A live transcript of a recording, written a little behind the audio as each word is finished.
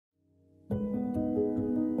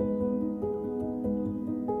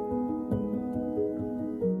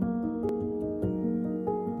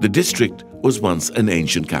The district was once an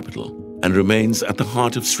ancient capital and remains at the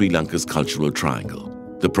heart of Sri Lanka's cultural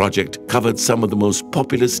triangle. The project covered some of the most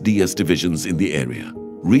populous DS divisions in the area,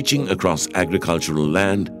 reaching across agricultural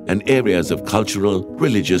land and areas of cultural,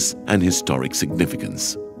 religious and historic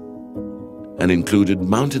significance, and included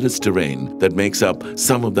mountainous terrain that makes up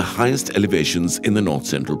some of the highest elevations in the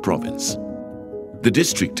north-central province. The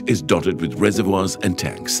district is dotted with reservoirs and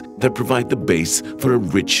tanks that provide the base for a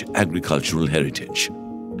rich agricultural heritage.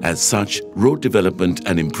 As such, road development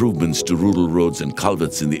and improvements to rural roads and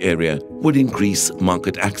culverts in the area would increase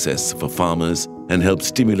market access for farmers and help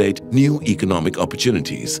stimulate new economic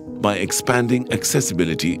opportunities by expanding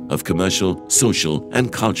accessibility of commercial, social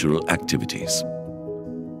and cultural activities.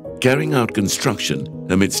 Carrying out construction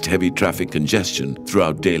amidst heavy traffic congestion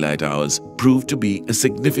throughout daylight hours proved to be a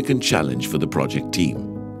significant challenge for the project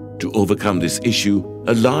team. To overcome this issue,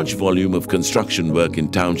 a large volume of construction work in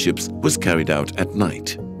townships was carried out at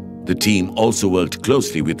night. The team also worked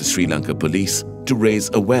closely with the Sri Lanka Police to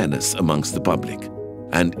raise awareness amongst the public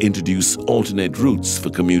and introduce alternate routes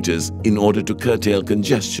for commuters in order to curtail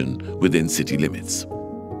congestion within city limits.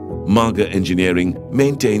 Maga Engineering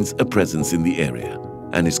maintains a presence in the area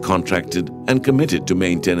and is contracted and committed to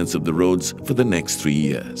maintenance of the roads for the next 3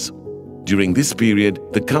 years. During this period,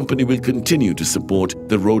 the company will continue to support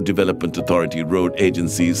the Road Development Authority road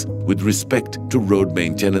agencies with respect to road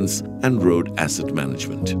maintenance and road asset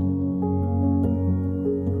management.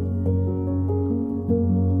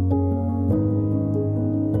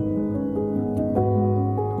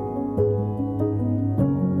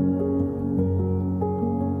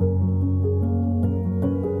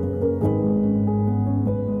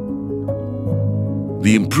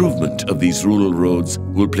 The improvement of these rural roads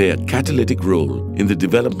will play a catalytic role in the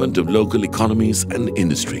development of local economies and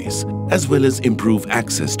industries, as well as improve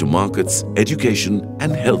access to markets, education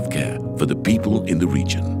and healthcare for the people in the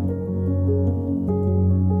region.